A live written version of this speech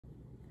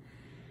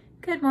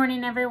Good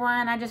morning,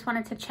 everyone. I just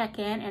wanted to check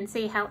in and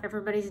see how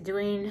everybody's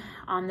doing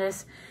on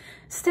this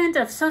stint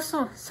of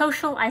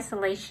social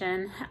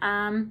isolation.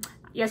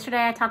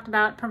 Yesterday I talked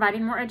about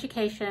providing more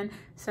education.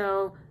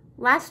 So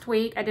last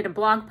week I did a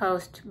blog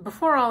post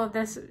before all of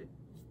this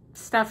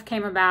stuff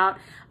came about,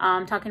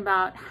 talking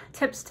about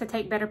tips to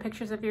take better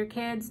pictures of your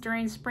kids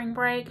during spring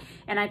break,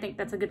 and I think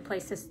that's a good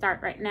place to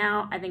start right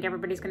now. I think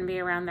everybody's going to be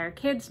around their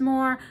kids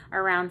more,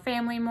 around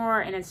family more,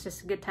 and it's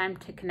just a good time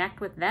to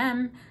connect with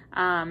them,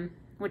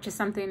 which is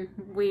something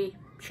we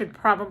should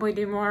probably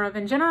do more of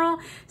in general.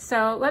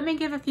 So let me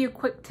give a few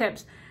quick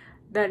tips.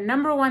 The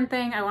number one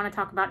thing I want to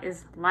talk about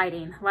is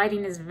lighting.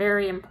 Lighting is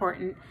very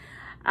important.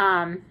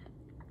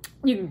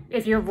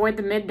 If you avoid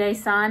the midday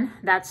sun,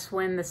 that's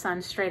when the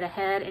sun's straight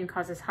ahead and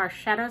causes harsh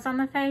shadows on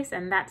the face,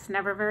 and that's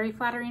never very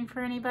flattering for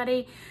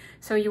anybody.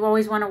 So you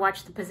always want to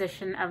watch the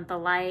position of the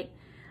light.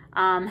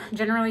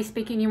 Generally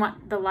speaking, you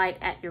want the light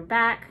at your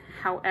back.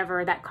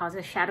 However, that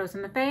causes shadows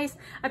in the face.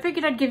 I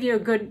figured I'd give you a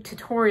good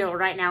tutorial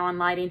right now on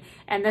lighting,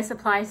 and this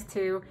applies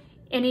to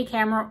any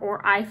camera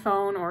or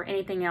iPhone or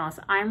anything else.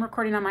 I'm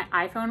recording on my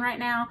iPhone right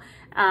now.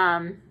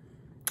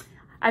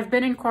 I've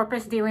been in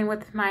Corpus dealing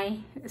with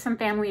some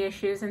family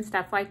issues and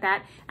stuff like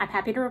that. I'm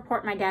happy to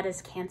report my dad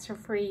is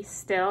cancer-free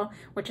still,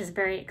 which is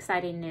very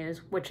exciting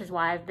news, which is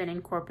why I've been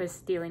in Corpus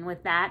dealing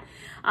with that.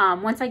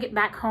 Once I get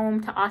back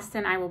home to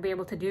Austin, I will be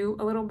able to do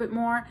a little bit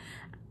more.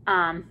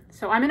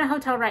 So I'm in a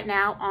hotel right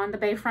now on the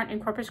bayfront in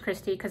Corpus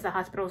Christi because the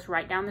hospital is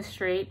right down the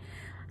street,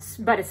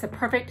 but it's a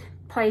perfect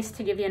place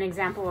to give you an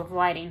example of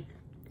lighting.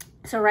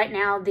 So right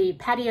now the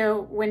patio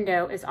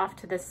window is off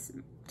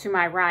to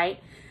my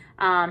right,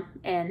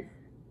 and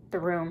the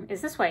room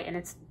is this way, and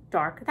it's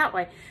dark that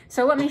way.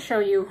 So let me show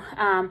you.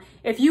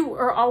 If you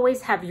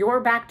always have your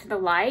back to the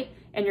light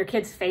and your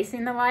kids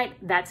facing the light,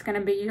 that's going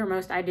to be your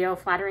most ideal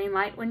flattering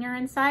light when you're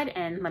inside.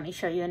 And let me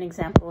show you an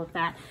example of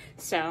that.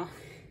 So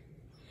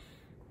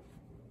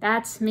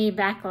that's me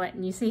backlit,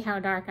 and you see how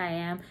dark I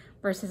am,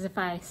 versus if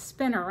I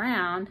spin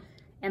around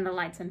and the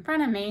light's in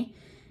front of me,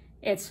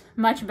 it's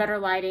much better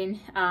lighting,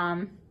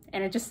 and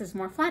it just is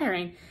more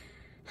flattering.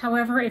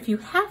 However, if you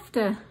have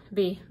to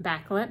be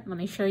backlit, let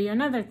me show you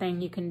another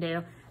thing you can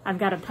do. I've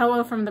got a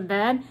pillow from the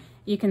bed.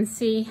 You can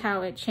see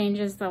how it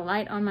changes the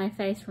light on my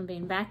face from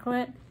being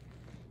backlit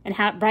and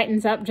how it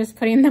brightens up just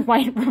putting the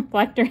white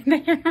reflector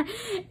there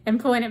and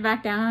pulling it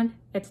back down.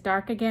 It's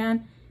dark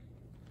again.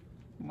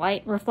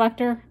 White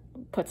reflector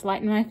puts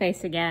light in my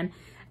face again.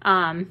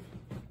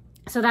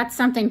 So that's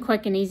something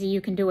quick and easy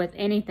you can do with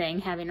anything,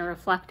 having a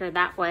reflector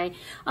that way.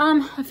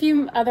 A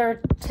few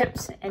other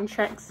tips and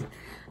tricks.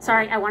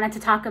 Sorry, I wanted to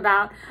talk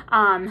about,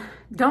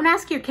 don't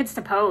ask your kids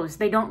to pose.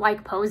 They don't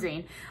like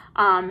posing.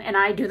 And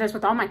I do this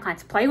with all my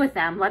clients. Play with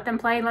them. Let them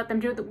play. Let them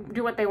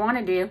do what they want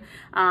to do.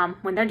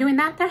 When they're doing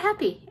that, they're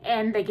happy.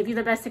 And they give you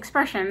the best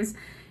expressions.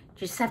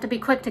 You just have to be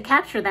quick to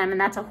capture them.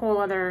 And that's a whole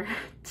other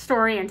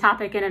story and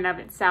topic in and of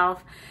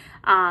itself.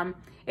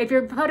 If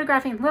you're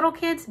photographing little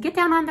kids, get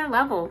down on their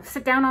level.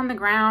 Sit down on the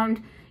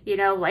ground,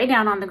 lay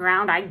down on the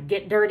ground. I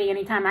get dirty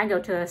anytime I go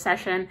to a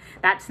session.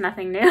 That's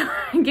nothing new.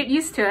 Get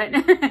used to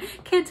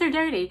it. Kids are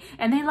dirty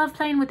and they love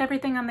playing with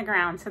everything on the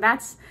ground. So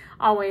that's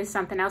always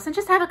something else. And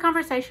just have a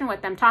conversation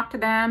with them. Talk to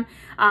them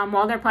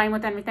while they're playing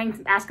with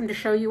everything. Ask them to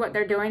show you what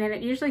they're doing. And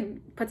it usually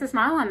puts a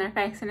smile on their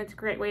face, and it's a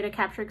great way to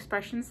capture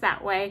expressions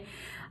that way.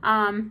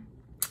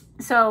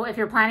 So if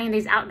you're planning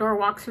these outdoor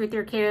walks with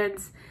your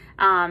kids,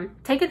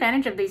 take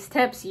advantage of these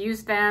tips.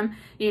 Use them,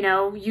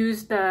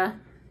 use the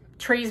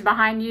trees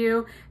behind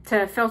you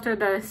to filter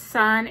the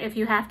sun if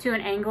you have to,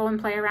 and angle and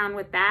play around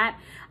with that.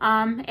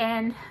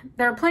 And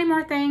there are plenty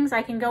more things.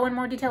 I can go in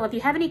more detail. If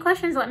you have any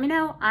questions, let me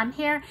know. I'm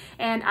here,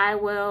 and I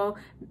will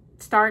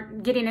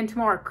start getting into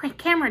more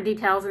camera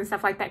details and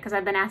stuff like that, because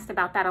I've been asked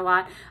about that a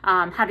lot,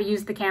 how to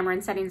use the camera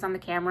and settings on the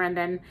camera, and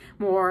then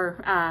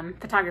more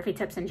photography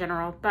tips in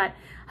general. But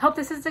I hope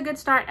this is a good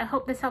start. I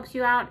hope this helps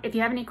you out. If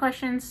you have any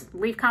questions,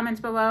 leave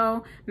comments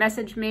below,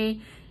 message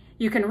me.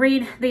 You can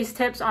read these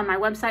tips on my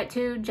website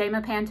too,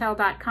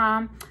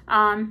 jaymapantel.com.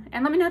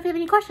 And let me know if you have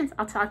any questions.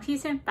 I'll talk to you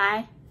soon.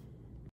 Bye.